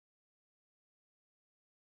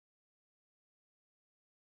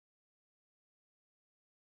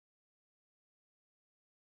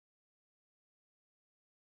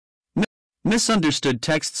Misunderstood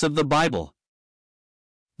texts of the Bible.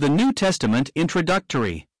 The New Testament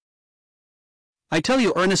Introductory. I tell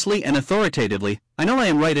you earnestly and authoritatively, I know I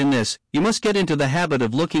am right in this, you must get into the habit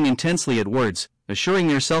of looking intensely at words, assuring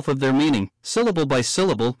yourself of their meaning, syllable by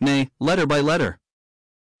syllable, nay, letter by letter.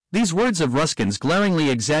 These words of Ruskin's glaringly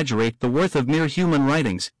exaggerate the worth of mere human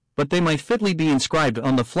writings, but they might fitly be inscribed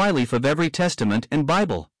on the flyleaf of every Testament and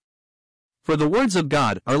Bible. For the words of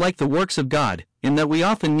God are like the works of God, in that we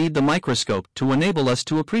often need the microscope to enable us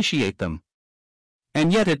to appreciate them.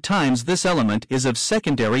 And yet at times this element is of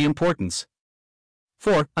secondary importance.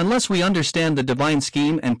 For, unless we understand the divine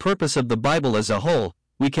scheme and purpose of the Bible as a whole,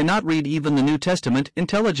 we cannot read even the New Testament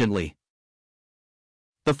intelligently.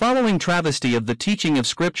 The following travesty of the teaching of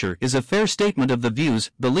Scripture is a fair statement of the views,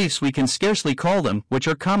 beliefs we can scarcely call them, which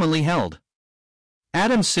are commonly held.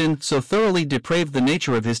 Adam's sin so thoroughly depraved the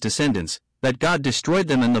nature of his descendants, that God destroyed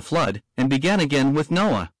them in the flood, and began again with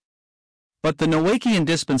Noah. But the Noachian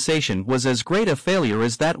dispensation was as great a failure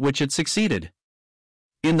as that which it succeeded.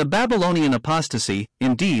 In the Babylonian apostasy,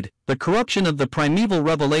 indeed, the corruption of the primeval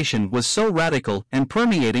revelation was so radical and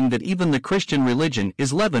permeating that even the Christian religion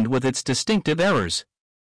is leavened with its distinctive errors.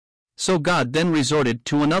 So God then resorted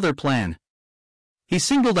to another plan. He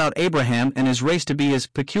singled out Abraham and his race to be his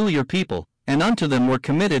peculiar people, and unto them were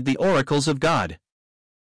committed the oracles of God.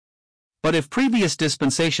 But if previous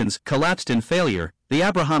dispensations collapsed in failure, the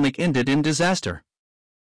Abrahamic ended in disaster.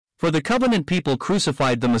 For the covenant people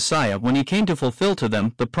crucified the Messiah when he came to fulfill to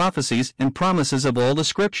them the prophecies and promises of all the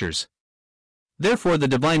Scriptures. Therefore the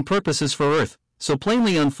divine purposes for earth, so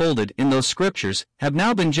plainly unfolded in those Scriptures, have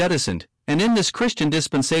now been jettisoned, and in this Christian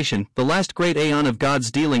dispensation the last great aeon of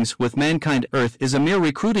God's dealings with mankind, earth is a mere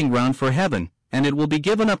recruiting ground for heaven, and it will be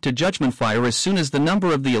given up to judgment fire as soon as the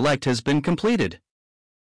number of the elect has been completed.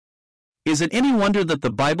 Is it any wonder that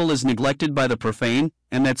the Bible is neglected by the profane,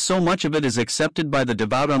 and that so much of it is accepted by the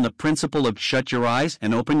devout on the principle of shut your eyes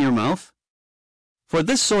and open your mouth? For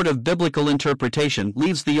this sort of biblical interpretation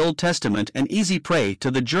leaves the Old Testament an easy prey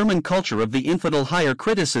to the German culture of the infidel higher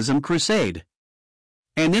criticism crusade.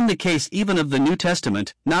 And in the case even of the New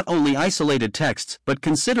Testament, not only isolated texts but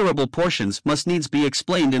considerable portions must needs be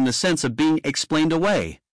explained in the sense of being explained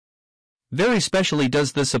away. Very specially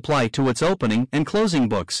does this apply to its opening and closing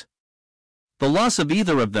books. The loss of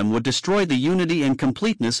either of them would destroy the unity and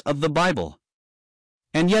completeness of the Bible.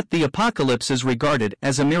 And yet the Apocalypse is regarded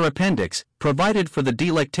as a mere appendix, provided for the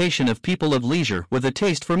delectation of people of leisure with a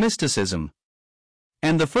taste for mysticism.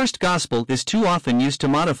 And the first Gospel is too often used to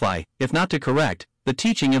modify, if not to correct, the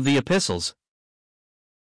teaching of the epistles.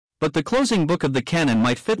 But the closing book of the canon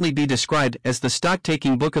might fitly be described as the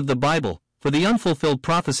stock-taking book of the Bible, for the unfulfilled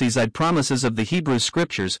prophesies and promises of the Hebrew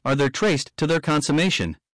Scriptures are there traced to their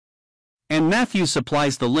consummation. And Matthew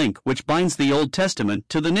supplies the link which binds the Old Testament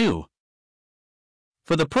to the New.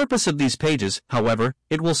 For the purpose of these pages, however,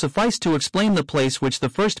 it will suffice to explain the place which the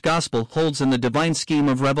first Gospel holds in the divine scheme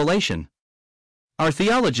of revelation. Our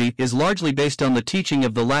theology is largely based on the teaching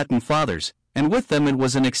of the Latin Fathers, and with them it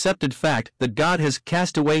was an accepted fact that God has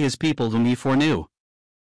cast away his people whom he foreknew.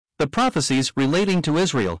 The prophecies relating to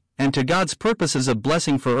Israel, and to God's purposes of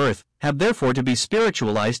blessing for earth, have therefore to be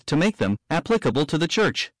spiritualized to make them applicable to the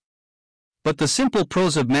Church. But the simple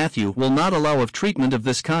prose of Matthew will not allow of treatment of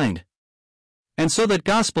this kind. And so that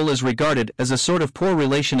Gospel is regarded as a sort of poor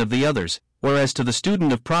relation of the others, whereas to the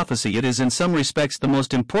student of prophecy it is in some respects the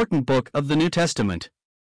most important book of the New Testament.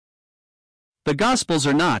 The Gospels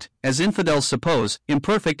are not, as infidels suppose,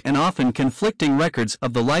 imperfect and often conflicting records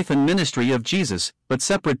of the life and ministry of Jesus, but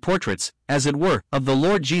separate portraits, as it were, of the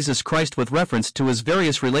Lord Jesus Christ with reference to his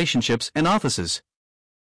various relationships and offices.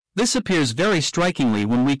 This appears very strikingly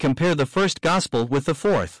when we compare the first Gospel with the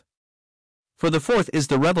fourth. For the fourth is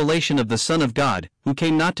the revelation of the Son of God, who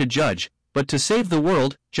came not to judge, but to save the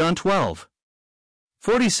world, John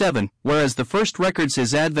 12:47, whereas the first records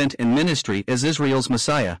his advent and ministry as Israel's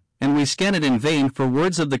Messiah, and we scan it in vain for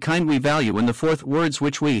words of the kind we value in the fourth, words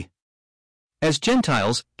which we, as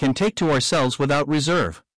Gentiles, can take to ourselves without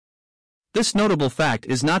reserve. This notable fact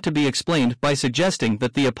is not to be explained by suggesting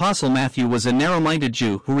that the Apostle Matthew was a narrow-minded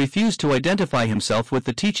Jew who refused to identify himself with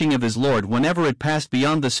the teaching of his Lord whenever it passed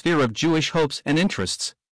beyond the sphere of Jewish hopes and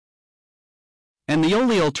interests. And the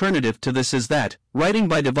only alternative to this is that, writing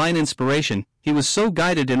by divine inspiration, he was so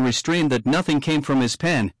guided and restrained that nothing came from his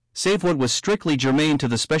pen, save what was strictly germane to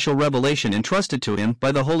the special revelation entrusted to him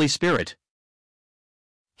by the Holy Spirit.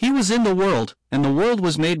 He was in the world, and the world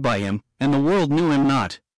was made by him, and the world knew him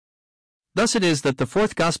not. Thus it is that the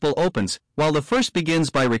fourth Gospel opens, while the first begins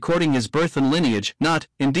by recording his birth and lineage, not,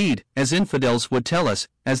 indeed, as infidels would tell us,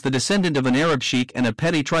 as the descendant of an Arab sheik and a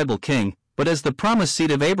petty tribal king, but as the promised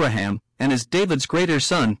seed of Abraham, and as David's greater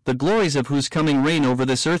son, the glories of whose coming reign over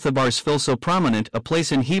this earth of ours fill so prominent a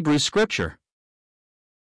place in Hebrew Scripture.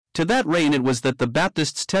 To that reign it was that the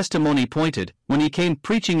Baptist's testimony pointed, when he came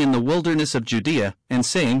preaching in the wilderness of Judea, and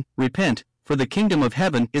saying, Repent, for the kingdom of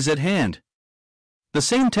heaven is at hand. The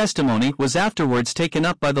same testimony was afterwards taken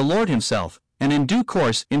up by the Lord himself, and in due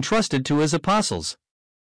course entrusted to his apostles.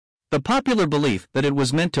 The popular belief that it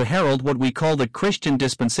was meant to herald what we call the Christian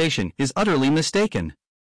dispensation is utterly mistaken.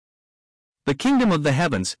 The kingdom of the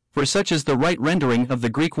heavens, for such is the right rendering of the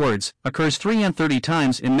Greek words, occurs 33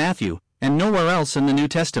 times in Matthew, and nowhere else in the New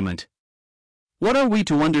Testament. What are we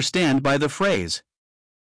to understand by the phrase?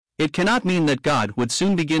 It cannot mean that God would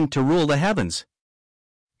soon begin to rule the heavens.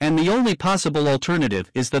 And the only possible alternative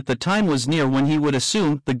is that the time was near when he would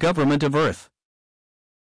assume the government of earth.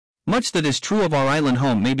 Much that is true of our island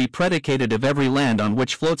home may be predicated of every land on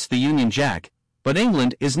which floats the Union Jack, but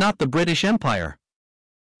England is not the British Empire.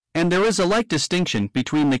 And there is a like distinction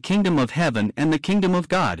between the kingdom of heaven and the kingdom of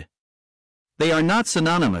God. They are not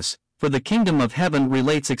synonymous, for the kingdom of heaven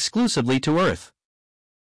relates exclusively to earth.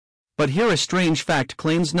 But here a strange fact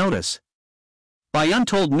claims notice. By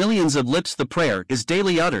untold millions of lips the prayer is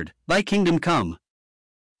daily uttered, Thy kingdom come.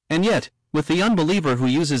 And yet, with the unbeliever who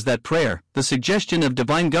uses that prayer, the suggestion of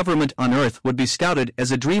divine government on earth would be scouted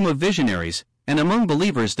as a dream of visionaries, and among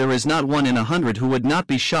believers there is not 1 in 100 who would not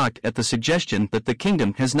be shocked at the suggestion that the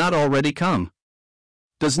kingdom has not already come.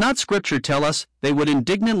 Does not Scripture tell us, they would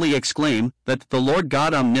indignantly exclaim, that the Lord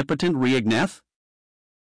God omnipotent reigneth?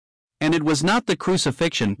 And it was not the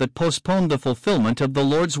crucifixion that postponed the fulfillment of the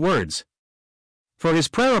Lord's words. For his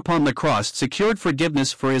prayer upon the cross secured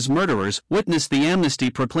forgiveness for his murderers, witnessed the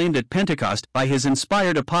amnesty proclaimed at Pentecost by his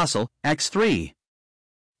inspired apostle, Acts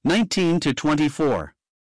 3:19-24.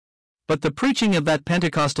 But the preaching of that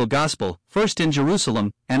Pentecostal gospel, first in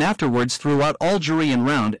Jerusalem, and afterwards throughout all Judea and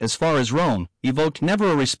round as far as Rome, evoked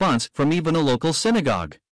never a response from even a local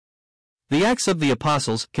synagogue. The Acts of the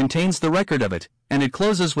Apostles contains the record of it, and it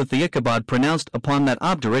closes with the Ichabod pronounced upon that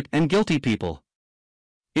obdurate and guilty people.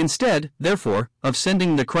 Instead, therefore, of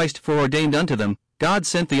sending the Christ foreordained unto them, God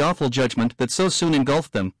sent the awful judgment that so soon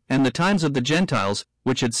engulfed them, and the times of the Gentiles,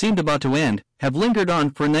 which had seemed about to end, have lingered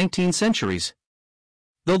on for 19 centuries.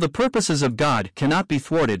 Though the purposes of God cannot be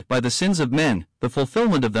thwarted by the sins of men, the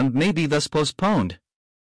fulfillment of them may be thus postponed.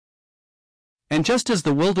 And just as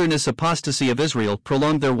the wilderness apostasy of Israel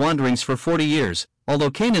prolonged their wanderings for 40 years, although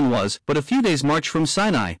Canaan was but a few days' march from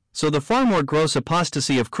Sinai, so the far more gross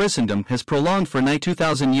apostasy of Christendom has prolonged for nigh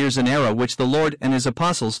 2,000 years an era which the Lord and his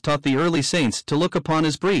apostles taught the early saints to look upon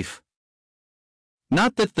as brief.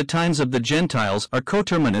 Not that the times of the Gentiles are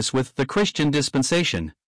coterminous with the Christian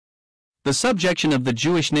dispensation. The subjection of the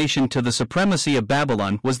Jewish nation to the supremacy of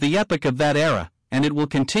Babylon was the epoch of that era, and it will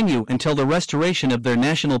continue until the restoration of their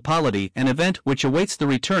national polity, an event which awaits the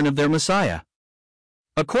return of their Messiah.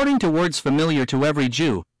 According to words familiar to every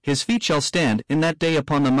Jew, his feet shall stand in that day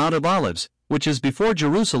upon the Mount of Olives, which is before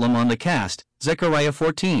Jerusalem on the cast, Zechariah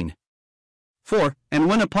 14:4. And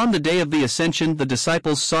when upon the day of the ascension the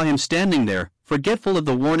disciples saw him standing there, forgetful of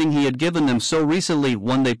the warning he had given them so recently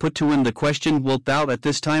when they put to him the question, Wilt thou at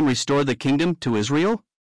this time restore the kingdom to Israel?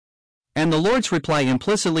 And the Lord's reply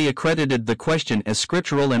implicitly accredited the question as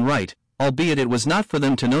scriptural and right, albeit it was not for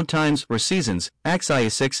them to know times or seasons, Acts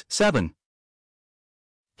 6:7.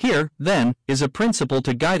 Here, then, is a principle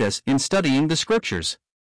to guide us in studying the Scriptures.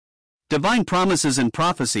 Divine promises and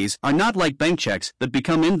prophecies are not like bank checks that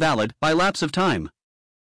become invalid by lapse of time.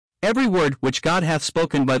 Every word which God hath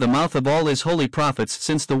spoken by the mouth of all his holy prophets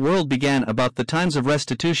since the world began about the times of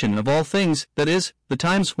restitution of all things, that is, the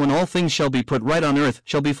times when all things shall be put right on earth,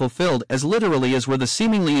 shall be fulfilled as literally as were the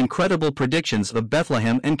seemingly incredible predictions of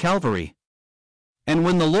Bethlehem and Calvary. And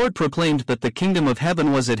when the Lord proclaimed that the kingdom of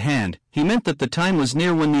heaven was at hand, he meant that the time was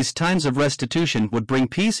near when these times of restitution would bring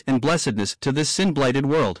peace and blessedness to this sin-blighted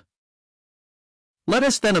world. Let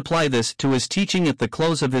us then apply this to his teaching at the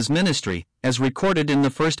close of his ministry, as recorded in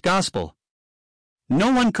the first gospel.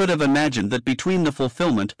 No one could have imagined that between the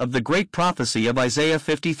fulfillment of the great prophecy of Isaiah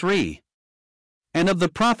 53 and of the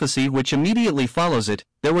prophecy which immediately follows it,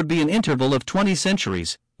 there would be an interval of 20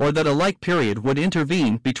 centuries, or that a like period would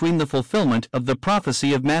intervene between the fulfillment of the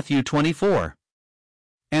prophecy of Matthew 24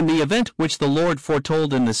 and the event which the Lord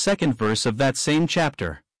foretold in the second verse of that same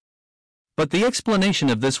chapter. But the explanation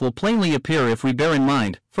of this will plainly appear if we bear in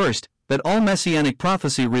mind, first, that all messianic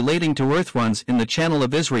prophecy relating to earth runs in the channel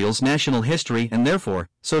of Israel's national history, and therefore,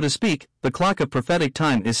 so to speak, the clock of prophetic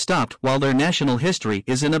time is stopped while their national history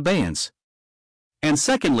is in abeyance. And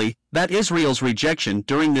secondly, that Israel's rejection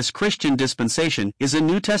during this Christian dispensation is a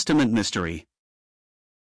New Testament mystery.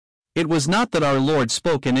 It was not that our Lord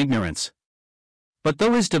spoke in ignorance. But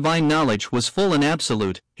though his divine knowledge was full and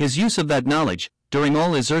absolute, his use of that knowledge, during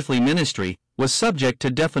all his earthly ministry, was subject to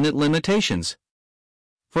definite limitations.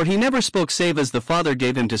 For he never spoke save as the Father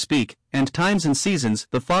gave him to speak, and times and seasons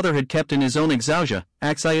the Father had kept in his own exousia,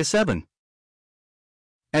 Acts 7.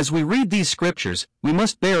 As we read these scriptures, we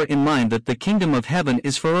must bear in mind that the kingdom of heaven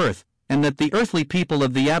is for earth, and that the earthly people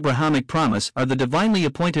of the Abrahamic promise are the divinely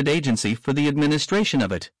appointed agency for the administration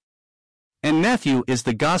of it. And Matthew is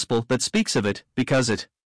the gospel that speaks of it, because it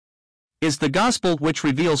is the gospel which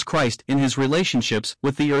reveals Christ in his relationships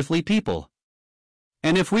with the earthly people.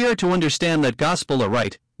 And if we are to understand that gospel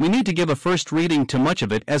aright, we need to give a first reading to much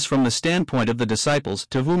of it as from the standpoint of the disciples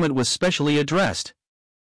to whom it was specially addressed.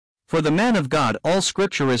 For the man of God all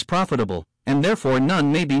scripture is profitable, and therefore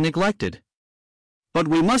none may be neglected. But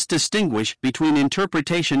we must distinguish between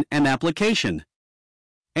interpretation and application.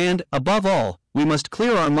 And, above all, we must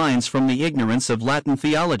clear our minds from the ignorance of Latin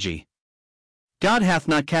theology. God hath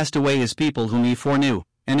not cast away his people whom he foreknew,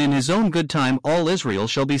 and in his own good time all Israel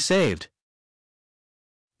shall be saved.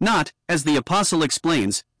 Not, as the apostle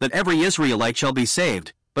explains, that every Israelite shall be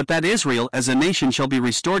saved, but that Israel as a nation shall be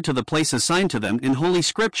restored to the place assigned to them in Holy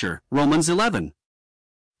Scripture, Romans 11.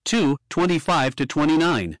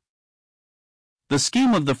 2:25-29. The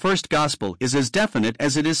scheme of the first gospel is as definite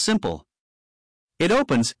as it is simple. It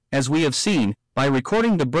opens, as we have seen, by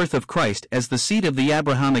recording the birth of Christ as the seed of the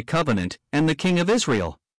Abrahamic covenant and the King of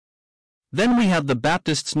Israel. Then we have the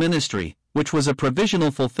Baptist's ministry, which was a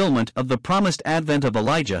provisional fulfillment of the promised advent of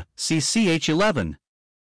Elijah, see ch. 11.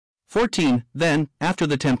 14. Then, after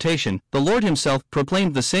the temptation, the Lord himself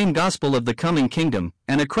proclaimed the same gospel of the coming kingdom,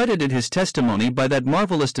 and accredited his testimony by that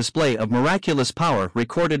marvelous display of miraculous power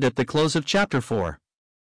recorded at the close of chapter 4.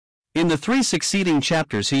 In the 3 succeeding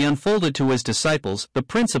chapters he unfolded to his disciples the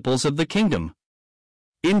principles of the kingdom.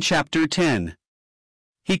 In chapter 10,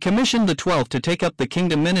 he commissioned the 12 to take up the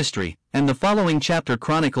kingdom ministry, and the following chapter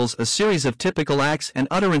chronicles a series of typical acts and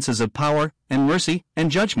utterances of power, and mercy,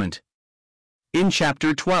 and judgment. In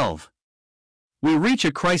chapter 12, we reach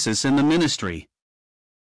a crisis in the ministry.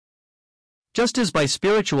 Just as by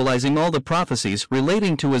spiritualizing all the prophecies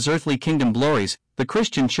relating to his earthly kingdom glories, the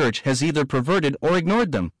Christian church has either perverted or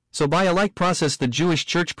ignored them, so by a like process the Jewish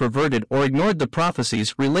church perverted or ignored the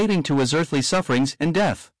prophecies relating to his earthly sufferings and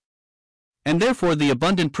death. And therefore the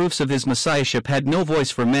abundant proofs of his messiahship had no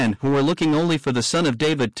voice for men who were looking only for the Son of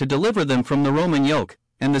David to deliver them from the Roman yoke,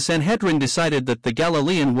 and the Sanhedrin decided that the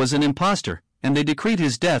Galilean was an impostor, and they decreed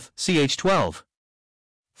his death, ch. 12.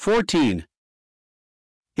 14.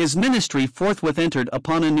 His ministry forthwith entered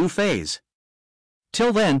upon a new phase.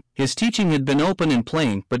 Till then, his teaching had been open and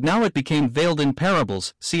plain, but now it became veiled in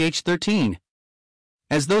parables, ch. 13.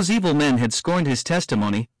 As those evil men had scorned his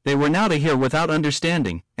testimony, they were now to hear without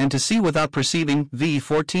understanding, and to see without perceiving, v.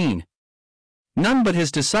 14. None but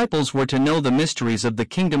his disciples were to know the mysteries of the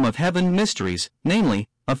kingdom of heaven, mysteries, namely,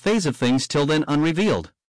 a phase of things till then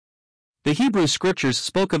unrevealed. The Hebrew scriptures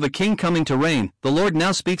spoke of a king coming to reign, the Lord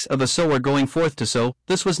now speaks of a sower going forth to sow.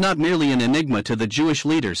 This was not merely an enigma to the Jewish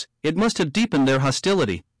leaders, it must have deepened their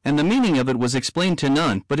hostility, and the meaning of it was explained to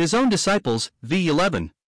none but his own disciples, v.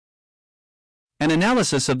 11. An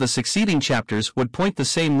analysis of the succeeding chapters would point the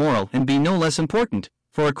same moral and be no less important,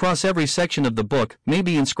 for across every section of the book may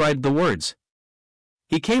be inscribed the words,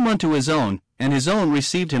 "He came unto his own, and his own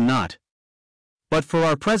received him not." But for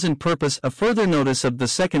our present purpose a further notice of the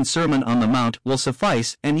second Sermon on the Mount will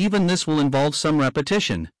suffice, and even this will involve some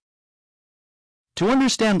repetition. To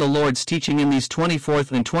understand the Lord's teaching in these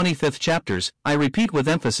 24th and 25th chapters, I repeat with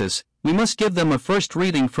emphasis, we must give them a first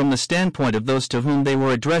reading from the standpoint of those to whom they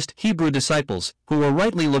were addressed, Hebrew disciples, who were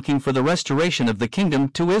rightly looking for the restoration of the kingdom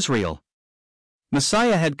to Israel.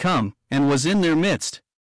 Messiah had come, and was in their midst.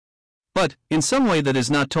 But, in some way that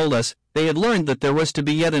is not told us, they had learned that there was to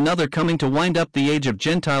be yet another coming to wind up the age of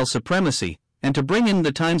Gentile supremacy, and to bring in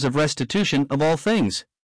the times of restitution of all things.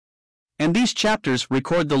 And these chapters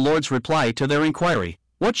record the Lord's reply to their inquiry,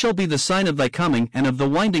 "What shall be the sign of thy coming and of the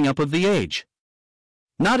winding up of the age?"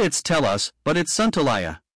 Not its telos, but its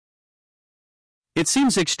sontologia. It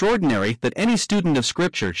seems extraordinary that any student of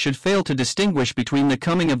Scripture should fail to distinguish between the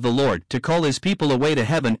coming of the Lord to call his people away to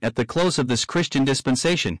heaven at the close of this Christian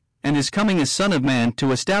dispensation, and his coming as Son of Man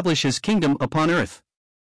to establish his kingdom upon earth.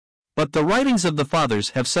 But the writings of the Fathers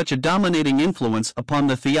have such a dominating influence upon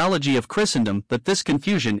the theology of Christendom that this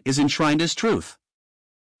confusion is enshrined as truth.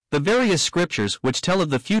 The various scriptures which tell of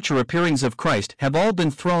the future appearings of Christ have all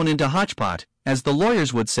been thrown into hotchpot, as the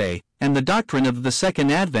lawyers would say, and the doctrine of the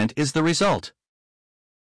second advent is the result.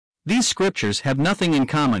 These scriptures have nothing in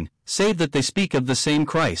common, save that they speak of the same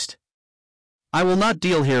Christ. I will not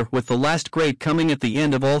deal here with the last great coming at the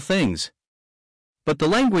end of all things. But the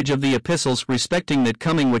language of the epistles respecting that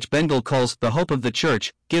coming, which Bengel calls the hope of the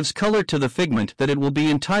church, gives color to the figment that it will be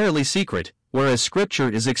entirely secret, whereas Scripture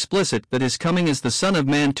is explicit that his coming as the Son of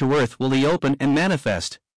Man to earth will he open and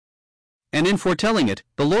manifest. And in foretelling it,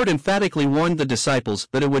 the Lord emphatically warned the disciples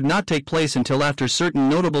that it would not take place until after certain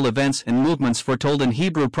notable events and movements foretold in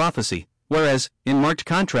Hebrew prophecy, whereas, in marked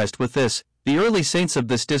contrast with this, the early saints of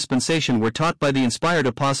this dispensation were taught by the inspired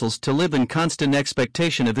apostles to live in constant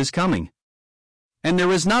expectation of his coming. And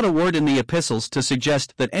there is not a word in the epistles to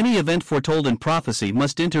suggest that any event foretold in prophecy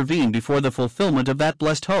must intervene before the fulfillment of that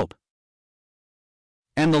blessed hope.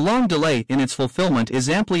 And the long delay in its fulfillment is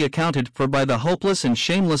amply accounted for by the hopeless and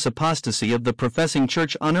shameless apostasy of the professing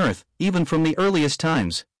church on earth, even from the earliest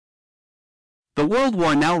times. The world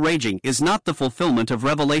war now raging is not the fulfillment of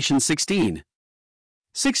Revelation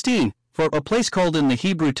 16:16, for a place called in the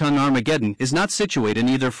Hebrew tongue Armageddon is not situated in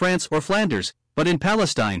either France or Flanders, but in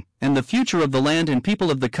Palestine, and the future of the land and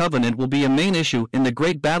people of the covenant will be a main issue in the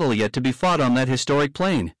great battle yet to be fought on that historic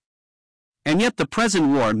plain. And yet the present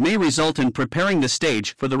war may result in preparing the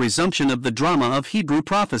stage for the resumption of the drama of Hebrew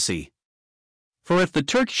prophecy. For if the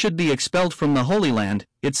Turks should be expelled from the Holy Land,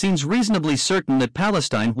 it seems reasonably certain that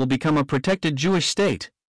Palestine will become a protected Jewish state.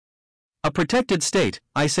 A protected state,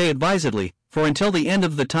 I say advisedly, for until the end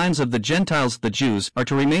of the times of the Gentiles the Jews are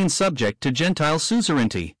to remain subject to Gentile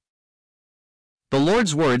suzerainty. The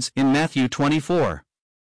Lord's words in Matthew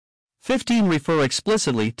 24:15 refer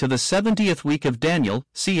explicitly to the 70th week of Daniel,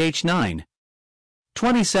 ch.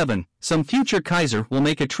 9:27. Some future Kaiser will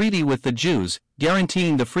make a treaty with the Jews,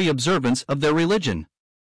 guaranteeing the free observance of their religion,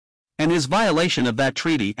 and his violation of that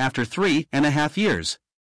treaty after 3.5 years.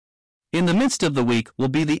 In the midst of the week will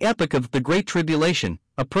be the epoch of the Great Tribulation,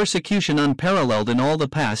 a persecution unparalleled in all the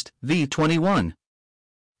past, v. 21.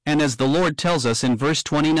 And as the Lord tells us in verse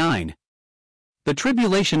 29, the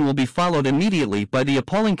tribulation will be followed immediately by the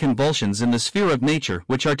appalling convulsions in the sphere of nature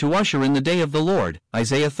which are to usher in the day of the Lord,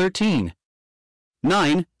 Isaiah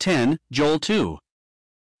 13:9, 10, Joel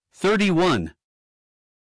 2:31.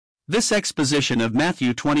 This exposition of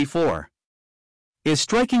Matthew 24 is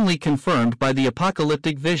strikingly confirmed by the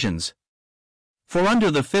apocalyptic visions. For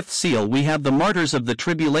under the fifth seal we have the martyrs of the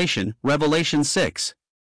tribulation, Revelation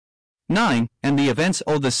 6:9, and the events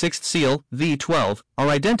of the sixth seal, v. 12, are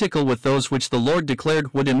identical with those which the Lord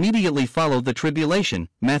declared would immediately follow the tribulation,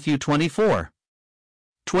 Matthew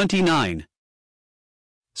 24:29.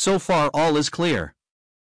 So far all is clear.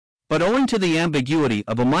 But owing to the ambiguity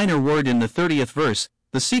of a minor word in the 30th verse,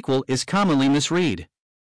 the sequel is commonly misread.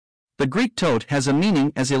 The Greek tot has a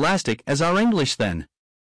meaning as elastic as our English then.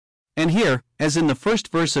 And here, as in the first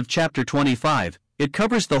verse of chapter 25, it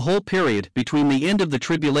covers the whole period between the end of the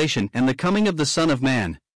tribulation and the coming of the Son of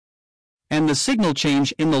Man. And the signal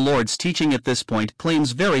change in the Lord's teaching at this point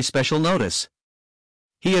claims very special notice.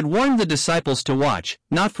 He had warned the disciples to watch,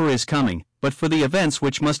 not for his coming, but for the events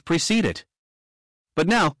which must precede it. But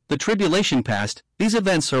now, the tribulation past, these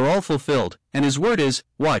events are all fulfilled, and his word is,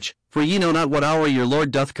 watch, for ye know not what hour your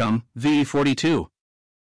Lord doth come, v. 42.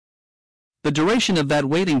 The duration of that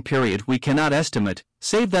waiting period we cannot estimate,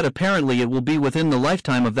 save that apparently it will be within the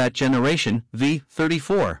lifetime of that generation, v.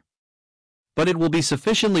 34. But it will be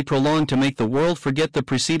sufficiently prolonged to make the world forget the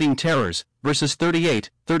preceding terrors, verses 38,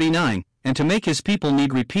 39, and to make his people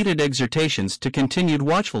need repeated exhortations to continued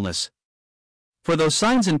watchfulness. For though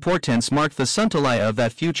signs and portents mark the Suntalaya of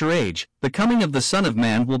that future age, the coming of the Son of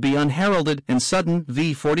Man will be unheralded and sudden,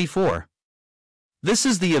 v. 44. This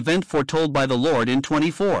is the event foretold by the Lord in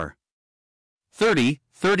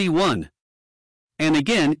 24:30-31, and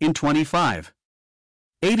again in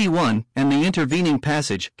 25:81, and the intervening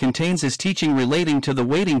passage contains his teaching relating to the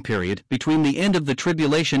waiting period between the end of the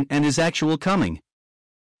tribulation and his actual coming.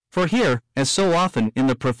 For here, as so often in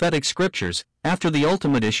the prophetic scriptures, after the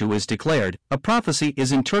ultimate issue is declared, a prophecy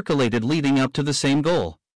is intercalated leading up to the same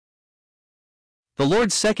goal. The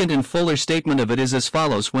Lord's second and fuller statement of it is as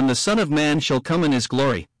follows: when the Son of Man shall come in his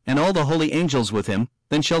glory, and all the holy angels with him,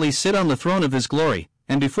 then shall he sit on the throne of his glory,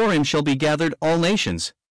 and before him shall be gathered all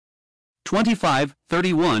nations.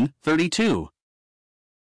 25:31-32.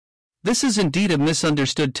 This is indeed a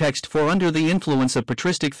misunderstood text, for under the influence of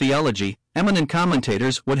patristic theology, eminent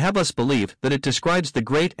commentators would have us believe that it describes the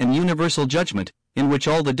great and universal judgment, in which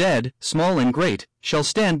all the dead, small and great, shall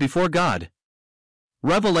stand before God.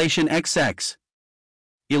 Revelation XX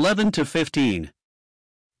 11-15.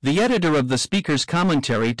 The editor of the Speaker's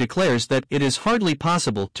Commentary declares that it is hardly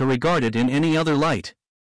possible to regard it in any other light.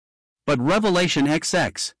 But Revelation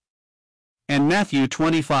XX and Matthew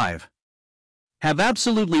 25 have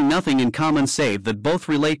absolutely nothing in common save that both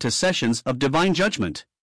relate to sessions of divine judgment.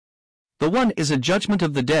 The one is a judgment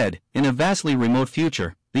of the dead, in a vastly remote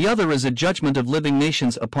future, the other is a judgment of living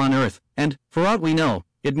nations upon earth, and, for aught we know,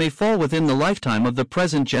 it may fall within the lifetime of the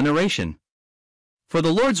present generation. For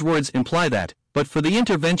the Lord's words imply that, but for the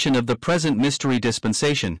intervention of the present mystery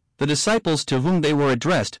dispensation, the disciples to whom they were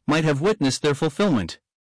addressed might have witnessed their fulfillment.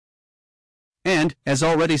 And, as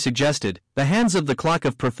already suggested, the hands of the clock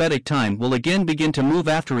of prophetic time will again begin to move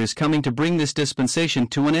after his coming to bring this dispensation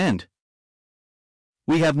to an end.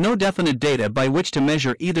 We have no definite data by which to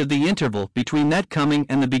measure either the interval between that coming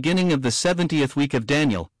and the beginning of the 70th week of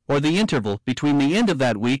Daniel, or the interval between the end of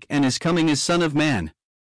that week and his coming as Son of Man.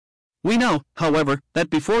 We know, however, that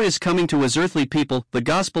before his coming to his earthly people, the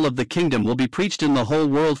gospel of the kingdom will be preached in the whole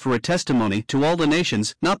world for a testimony to all the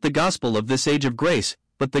nations, not the gospel of this age of grace,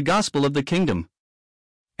 but the gospel of the kingdom.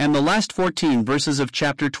 And the last 14 verses of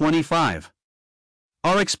chapter 25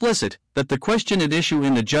 are explicit, that the question at issue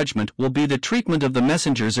in the judgment will be the treatment of the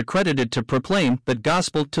messengers accredited to proclaim that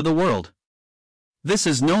gospel to the world. This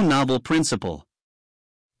is no novel principle.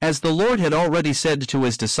 As the Lord had already said to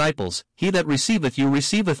his disciples, "He that receiveth you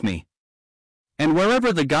receiveth me." And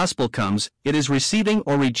wherever the gospel comes, it is receiving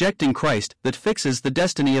or rejecting Christ that fixes the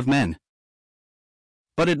destiny of men.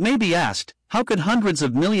 But it may be asked, how could hundreds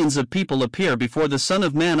of millions of people appear before the Son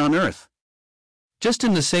of Man on earth? Just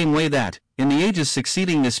in the same way that, in the ages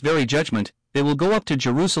succeeding this very judgment, they will go up to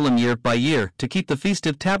Jerusalem year by year to keep the Feast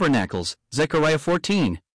of Tabernacles, Zechariah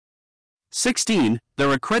 14:16,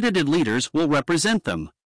 their accredited leaders will represent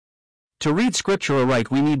them. To read Scripture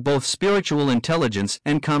aright we need both spiritual intelligence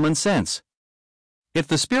and common sense. If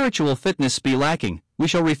the spiritual fitness be lacking, we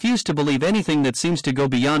shall refuse to believe anything that seems to go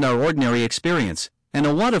beyond our ordinary experience, and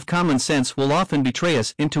a want of common sense will often betray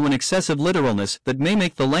us into an excessive literalness that may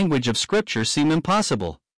make the language of Scripture seem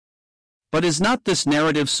impossible. But is not this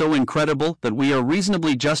narrative so incredible that we are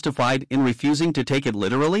reasonably justified in refusing to take it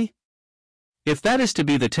literally? If that is to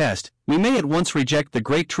be the test, we may at once reject the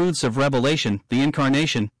great truths of Revelation, the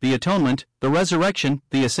Incarnation, the Atonement, the Resurrection,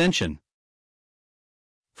 the Ascension.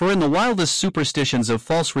 For in the wildest superstitions of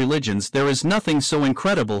false religions there is nothing so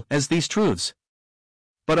incredible as these truths.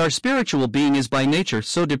 But our spiritual being is by nature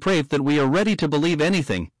so depraved that we are ready to believe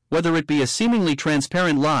anything, whether it be a seemingly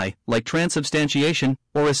transparent lie, like transubstantiation,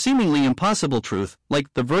 or a seemingly impossible truth,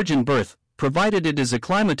 like the virgin birth, provided it is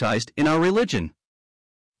acclimatized in our religion.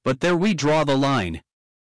 But there we draw the line.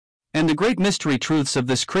 And the great mystery truths of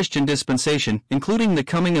this Christian dispensation, including the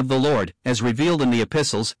coming of the Lord, as revealed in the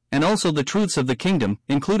epistles, and also the truths of the kingdom,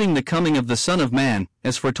 including the coming of the Son of Man,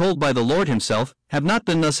 as foretold by the Lord himself, have not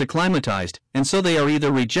been thus acclimatized, and so they are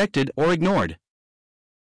either rejected or ignored.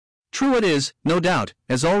 True it is, no doubt,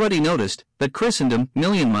 as already noticed, that Christendom,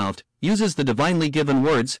 million-mouthed, uses the divinely given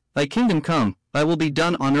words, "Thy kingdom come, thy will be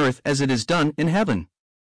done on earth as it is done in heaven."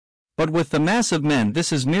 But with the mass of men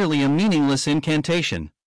this is merely a meaningless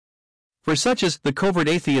incantation. For such is the covert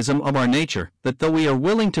atheism of our nature, that though we are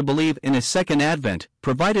willing to believe in a second advent,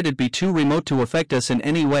 provided it be too remote to affect us in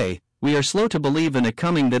any way, we are slow to believe in a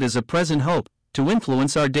coming that is a present hope, to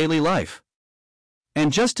influence our daily life.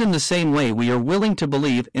 And just in the same way we are willing to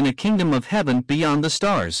believe in a kingdom of heaven beyond the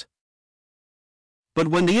stars. But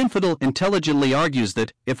when the infidel intelligently argues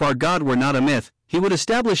that, if our God were not a myth, he would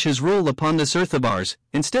establish his rule upon this earth of ours,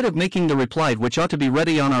 instead of making the reply which ought to be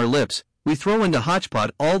ready on our lips, we throw into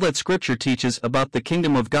hodgepodge all that Scripture teaches about the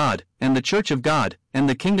kingdom of God, and the church of God, and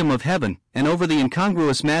the kingdom of heaven, and over the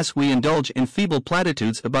incongruous mass we indulge in feeble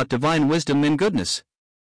platitudes about divine wisdom and goodness.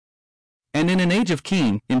 And in an age of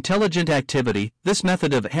keen, intelligent activity, this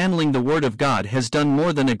method of handling the Word of God has done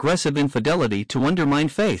more than aggressive infidelity to undermine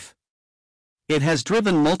faith. It has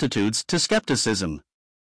driven multitudes to skepticism.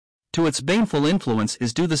 To its baneful influence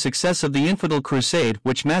is due the success of the infidel crusade,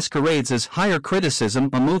 which masquerades as higher criticism,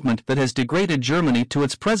 a movement that has degraded Germany to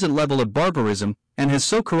its present level of barbarism, and has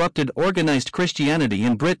so corrupted organized Christianity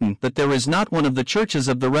in Britain that there is not one of the churches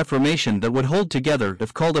of the Reformation that would hold together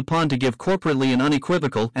if called upon to give corporately an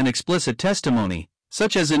unequivocal and explicit testimony,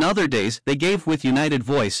 such as in other days they gave with united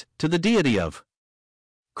voice, to the deity of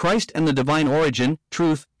Christ and the divine origin,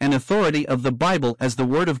 truth, and authority of the Bible as the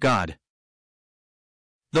Word of God.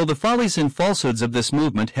 Though the follies and falsehoods of this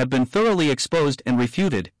movement have been thoroughly exposed and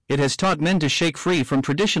refuted, it has taught men to shake free from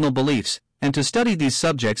traditional beliefs, and to study these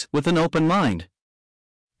subjects with an open mind.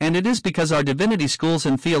 And it is because our divinity schools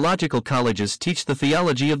and theological colleges teach the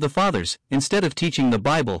theology of the fathers, instead of teaching the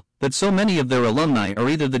Bible, that so many of their alumni are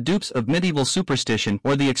either the dupes of medieval superstition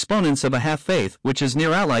or the exponents of a half-faith which is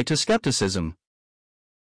near ally to skepticism.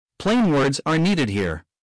 Plain words are needed here.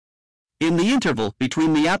 In the interval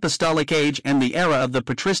between the apostolic age and the era of the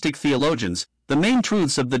patristic theologians, the main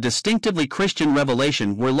truths of the distinctively Christian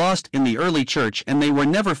revelation were lost in the early church, and they were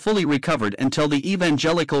never fully recovered until the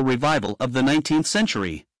evangelical revival of the 19th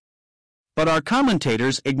century. But our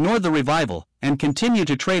commentators ignore the revival and continue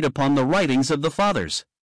to trade upon the writings of the fathers.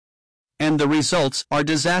 And the results are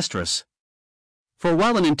disastrous. For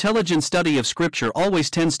while an intelligent study of Scripture always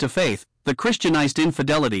tends to faith, the Christianized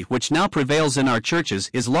infidelity which now prevails in our churches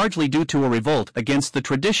is largely due to a revolt against the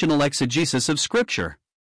traditional exegesis of Scripture.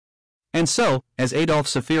 And so, as Adolf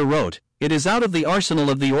Saphir wrote, it is out of the arsenal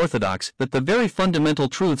of the Orthodox that the very fundamental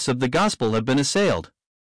truths of the gospel have been assailed.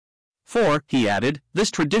 For, he added,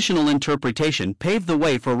 this traditional interpretation paved the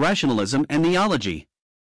way for rationalism and theology.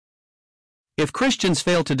 If Christians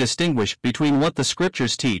fail to distinguish between what the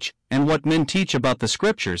Scriptures teach and what men teach about the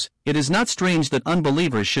Scriptures, it is not strange that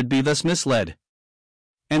unbelievers should be thus misled.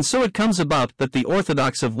 And so it comes about that the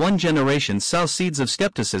Orthodox of one generation sow seeds of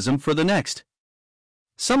skepticism for the next.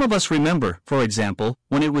 Some of us remember, for example,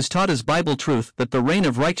 when it was taught as Bible truth that the reign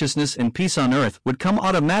of righteousness and peace on earth would come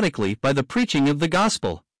automatically by the preaching of the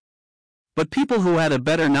gospel. But people who had a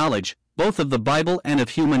better knowledge, both of the Bible and of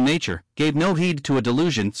human nature, gave no heed to a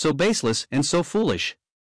delusion so baseless and so foolish.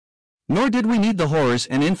 Nor did we need the horrors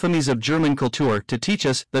and infamies of German culture to teach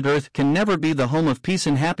us that earth can never be the home of peace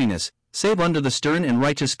and happiness, save under the stern and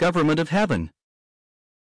righteous government of heaven.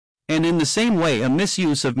 And in the same way a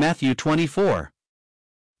misuse of Matthew 24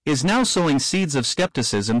 is now sowing seeds of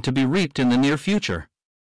skepticism to be reaped in the near future.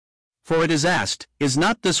 For it is asked, is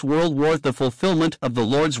not this world worth the fulfillment of the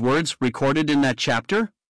Lord's words recorded in that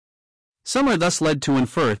chapter? Some are thus led to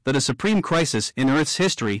infer that a supreme crisis in Earth's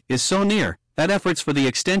history is so near that efforts for the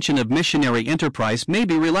extension of missionary enterprise may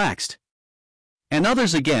be relaxed. And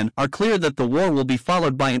others again are clear that the war will be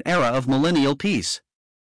followed by an era of millennial peace.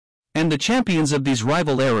 And the champions of these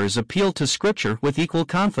rival errors appeal to Scripture with equal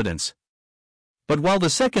confidence. But while the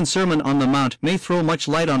Second Sermon on the Mount may throw much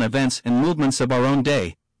light on events and movements of our own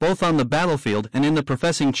day, both on the battlefield and in the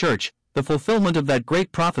professing church, the fulfillment of that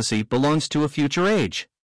great prophecy belongs to a future age.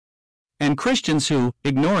 And Christians who,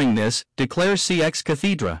 ignoring this, declare C. ex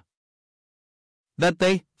cathedra that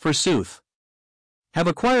they, forsooth, have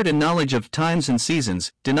acquired a knowledge of times and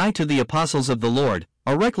seasons, deny to the apostles of the Lord,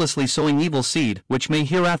 are recklessly sowing evil seed which may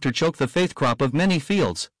hereafter choke the faith crop of many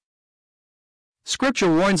fields.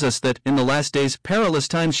 Scripture warns us that, in the last days, perilous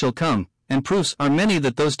times shall come, and proofs are many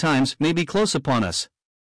that those times may be close upon us.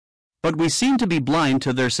 But we seem to be blind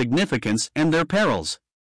to their significance and their perils.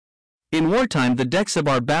 In wartime the decks of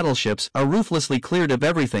our battleships are ruthlessly cleared of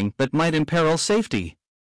everything that might imperil safety.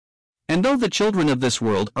 And though the children of this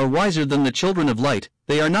world are wiser than the children of light,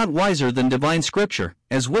 they are not wiser than divine Scripture,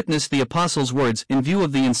 as witness the Apostles' words in view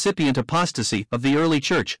of the incipient apostasy of the early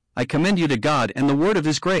church, I commend you to God and the word of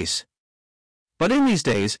His grace. But in these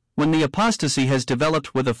days, when the apostasy has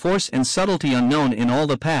developed with a force and subtlety unknown in all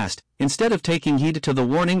the past, instead of taking heed to the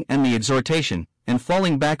warning and the exhortation, and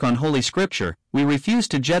falling back on Holy Scripture, we refuse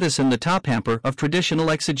to jettison the top hamper of traditional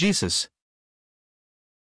exegesis.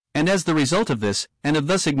 And as the result of this, and of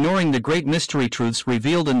thus ignoring the great mystery truths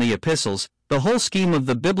revealed in the epistles, the whole scheme of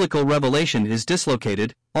the biblical revelation is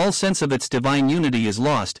dislocated, all sense of its divine unity is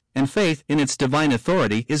lost, and faith in its divine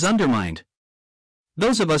authority is undermined.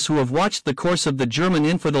 Those of us who have watched the course of the German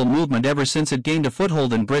infidel movement ever since it gained a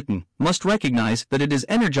foothold in Britain must recognize that it is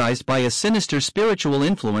energized by a sinister spiritual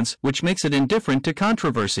influence which makes it indifferent to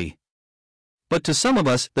controversy. But to some of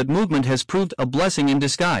us that movement has proved a blessing in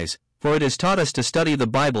disguise, for it has taught us to study the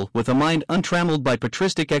Bible with a mind untrammeled by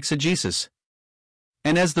patristic exegesis.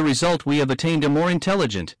 And as the result we have attained a more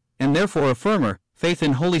intelligent, and therefore a firmer, faith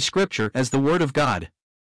in Holy Scripture as the Word of God.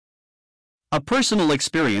 A personal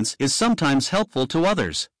experience is sometimes helpful to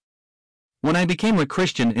others. When I became a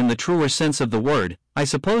Christian in the truer sense of the word, I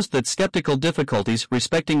supposed that skeptical difficulties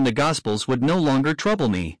respecting the Gospels would no longer trouble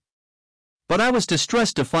me. But I was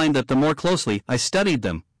distressed to find that the more closely I studied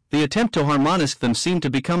them, the attempt to harmonize them seemed to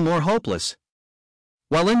become more hopeless.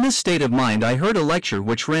 While in this state of mind I heard a lecture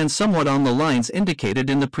which ran somewhat on the lines indicated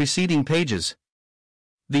in the preceding pages.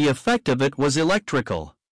 The effect of it was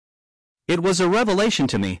electrical. It was a revelation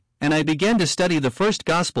to me, and I began to study the first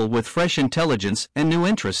gospel with fresh intelligence and new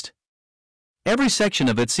interest. Every section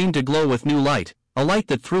of it seemed to glow with new light, a light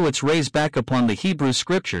that threw its rays back upon the Hebrew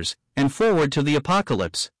Scriptures, and forward to the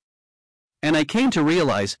Apocalypse. And I came to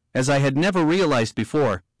realize, as I had never realized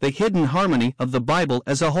before, the hidden harmony of the Bible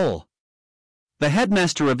as a whole. The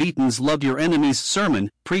headmaster of Eton's Love Your Enemies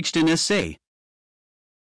sermon, preached in Essay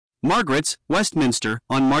Margaret's, Westminster,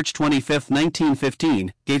 on March 25,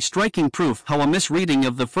 1915, gave striking proof how a misreading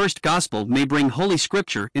of the first Gospel may bring Holy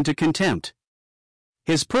Scripture into contempt.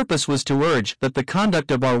 His purpose was to urge that the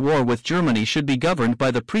conduct of our war with Germany should be governed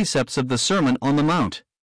by the precepts of the Sermon on the Mount.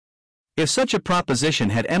 If such a proposition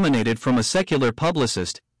had emanated from a secular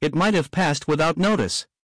publicist, it might have passed without notice.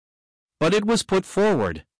 But it was put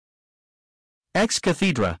forward ex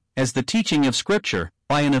cathedra, as the teaching of Scripture,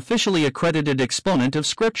 by an officially accredited exponent of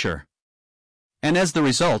Scripture. And as the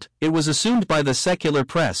result, it was assumed by the secular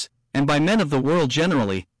press, and by men of the world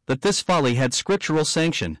generally, that this folly had scriptural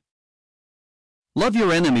sanction. Love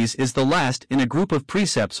your enemies is the last in a group of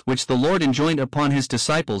precepts which the Lord enjoined upon his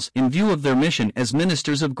disciples in view of their mission as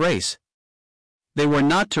ministers of grace. They were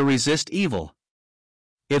not to resist evil.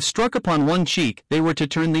 If struck upon one cheek, they were to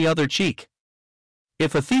turn the other cheek.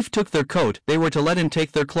 If a thief took their coat, they were to let him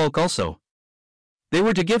take their cloak also. They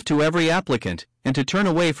were to give to every applicant, and to turn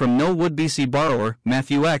away from no would-be borrower.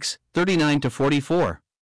 Matthew X, 39-44.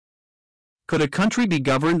 Could a country be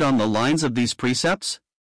governed on the lines of these precepts?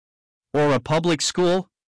 Or a public school?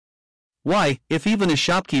 Why, if even a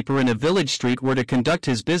shopkeeper in a village street were to conduct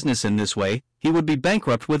his business in this way, he would be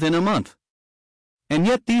bankrupt within a month. And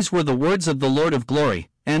yet these were the words of the Lord of glory,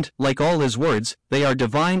 and, like all his words, they are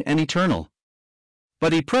divine and eternal.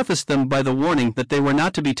 But he prefaced them by the warning that they were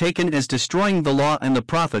not to be taken as destroying the law and the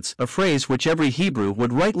prophets, a phrase which every Hebrew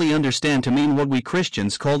would rightly understand to mean what we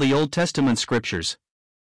Christians call the Old Testament Scriptures.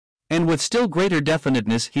 And with still greater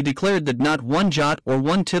definiteness he declared that not one jot or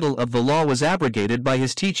one tittle of the law was abrogated by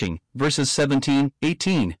his teaching, verses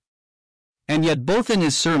 17-18. And yet both in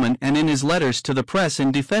his sermon and in his letters to the press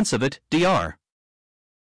in defense of it, Dr.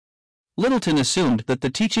 Littleton assumed that the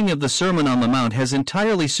teaching of the Sermon on the Mount has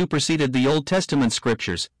entirely superseded the Old Testament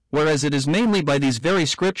Scriptures, whereas it is mainly by these very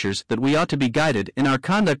Scriptures that we ought to be guided in our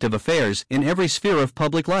conduct of affairs in every sphere of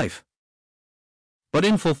public life. But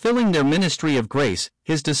in fulfilling their ministry of grace,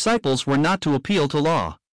 his disciples were not to appeal to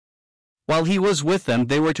law. While he was with them,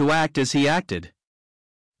 they were to act as he acted.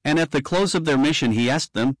 And at the close of their mission he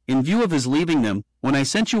asked them, in view of his leaving them, "When I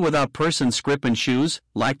sent you without purse and scrip and shoes,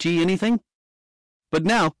 lacked ye anything?" But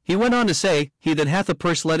now, he went on to say, "He that hath a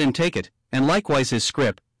purse let him take it, and likewise his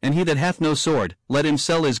scrip, and he that hath no sword, let him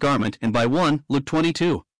sell his garment and buy one." Luke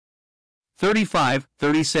 22.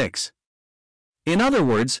 35-36. In other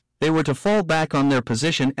words, they were to fall back on their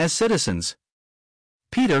position as citizens.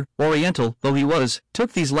 Peter, Oriental though he was,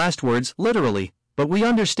 took these last words literally, but we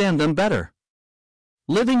understand them better.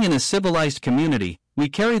 Living in a civilized community, we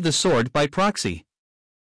carry the sword by proxy.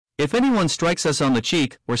 If anyone strikes us on the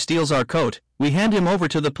cheek or steals our coat, we hand him over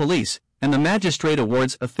to the police, and the magistrate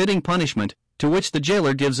awards a fitting punishment, to which the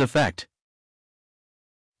jailer gives effect.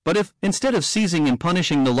 But if, instead of seizing and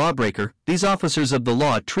punishing the lawbreaker, these officers of the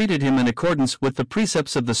law treated him in accordance with the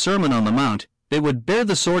precepts of the Sermon on the Mount, they would bear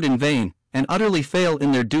the sword in vain, and utterly fail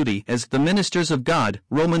in their duty as the ministers of God.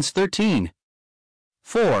 Romans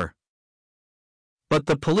 13:4. But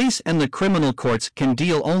the police and the criminal courts can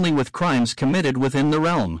deal only with crimes committed within the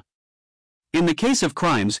realm. In the case of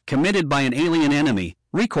crimes committed by an alien enemy,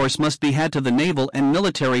 recourse must be had to the naval and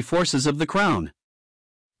military forces of the Crown.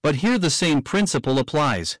 But here the same principle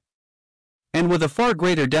applies. And with a far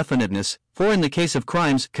greater definiteness, for in the case of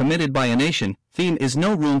crimes committed by a nation, there is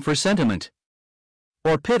no room for sentiment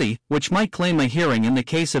or pity, which might claim a hearing in the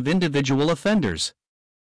case of individual offenders.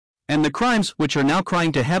 And the crimes which are now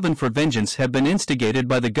crying to heaven for vengeance have been instigated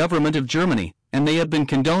by the government of Germany, and they have been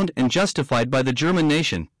condoned and justified by the German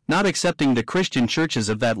nation, not excepting the Christian churches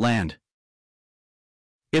of that land.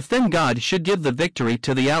 If then God should give the victory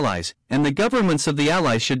to the Allies, and the governments of the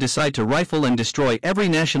Allies should decide to rifle and destroy every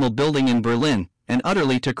national building in Berlin, and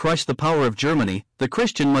utterly to crush the power of Germany, the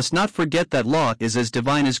Christian must not forget that law is as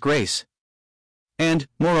divine as grace. And,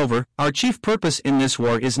 moreover, our chief purpose in this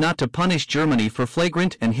war is not to punish Germany for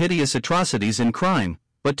flagrant and hideous atrocities and crime,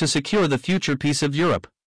 but to secure the future peace of Europe.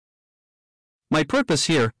 My purpose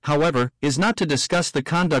here, however, is not to discuss the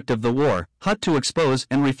conduct of the war, but to expose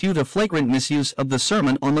and refute a flagrant misuse of the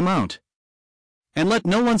Sermon on the Mount. And let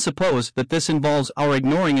no one suppose that this involves our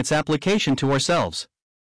ignoring its application to ourselves.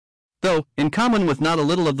 Though, in common with not a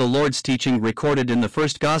little of the Lord's teaching recorded in the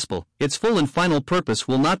first Gospel, its full and final purpose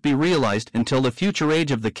will not be realized until the future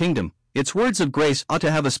age of the kingdom, its words of grace ought to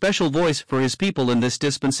have a special voice for his people in this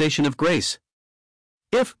dispensation of grace.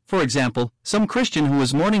 If, for example, some Christian who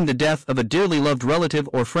was mourning the death of a dearly loved relative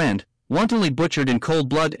or friend, wantonly butchered in cold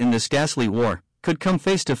blood in this ghastly war, could come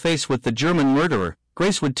face to face with the German murderer,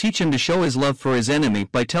 grace would teach him to show his love for his enemy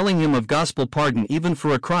by telling him of gospel pardon even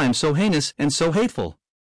for a crime so heinous and so hateful.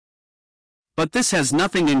 But this has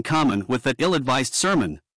nothing in common with that ill-advised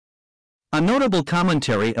sermon. A notable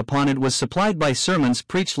commentary upon it was supplied by sermons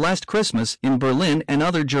preached last Christmas in Berlin and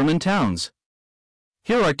other German towns.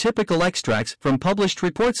 Here are typical extracts from published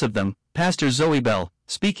reports of them, Pastor Zoe Bell,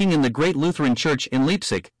 speaking in the Great Lutheran Church in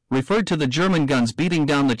Leipzig, referred to the German guns beating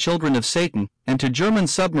down the children of Satan and to German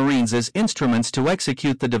submarines as instruments to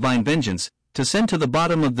execute the divine vengeance, to send to the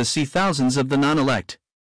bottom of the sea thousands of the non-elect.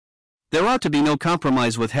 There ought to be no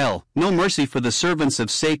compromise with hell, no mercy for the servants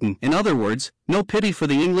of Satan, in other words, no pity for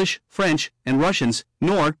the English, French, and Russians,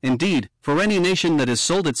 nor, indeed, for any nation that has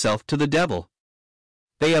sold itself to the devil.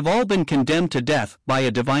 They have all been condemned to death by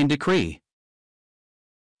a divine decree.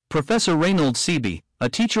 Professor Reinhold Seebe, a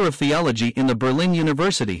teacher of theology in the Berlin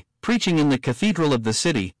University, preaching in the cathedral of the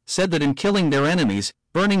city, said that in killing their enemies,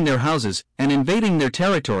 burning their houses, and invading their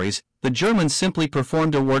territories, the Germans simply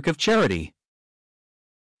performed a work of charity.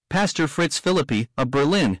 Pastor Fritz Philippi, of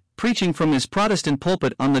Berlin, preaching from his Protestant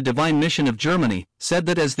pulpit on the divine mission of Germany, said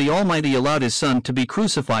that as the Almighty allowed His Son to be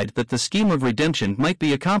crucified that the scheme of redemption might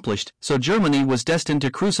be accomplished, so Germany was destined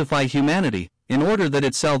to crucify humanity, in order that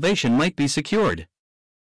its salvation might be secured.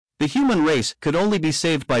 The human race could only be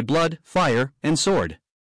saved by blood, fire, and sword.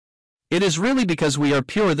 It is really because we are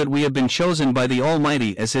pure that we have been chosen by the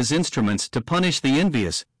Almighty as His instruments to punish the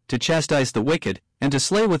envious, to chastise the wicked, and to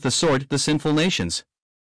slay with the sword the sinful nations.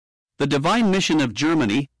 The divine mission of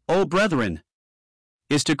Germany, O brethren,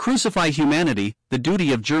 is to crucify humanity. The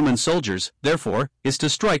duty of German soldiers, therefore, is to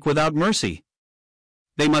strike without mercy.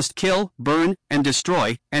 They must kill, burn, and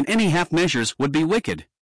destroy, and any half measures would be wicked.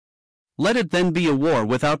 Let it then be a war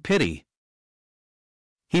without pity.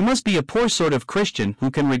 He must be a poor sort of Christian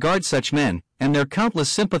who can regard such men, and their countless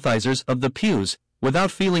sympathizers of the pews,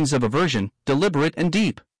 without feelings of aversion, deliberate and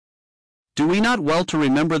deep. Do we not well to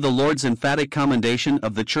remember the Lord's emphatic commendation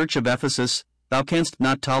of the Church of Ephesus, "Thou canst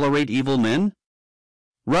not tolerate evil men"?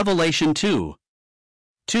 Revelation 2.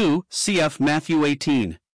 Cf. Matthew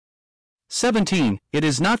 18:17. It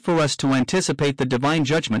is not for us to anticipate the divine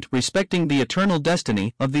judgment respecting the eternal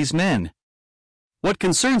destiny of these men. What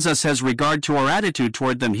concerns us has regard to our attitude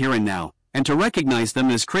toward them here and now, and to recognize them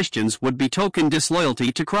as Christians would betoken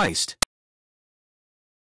disloyalty to Christ.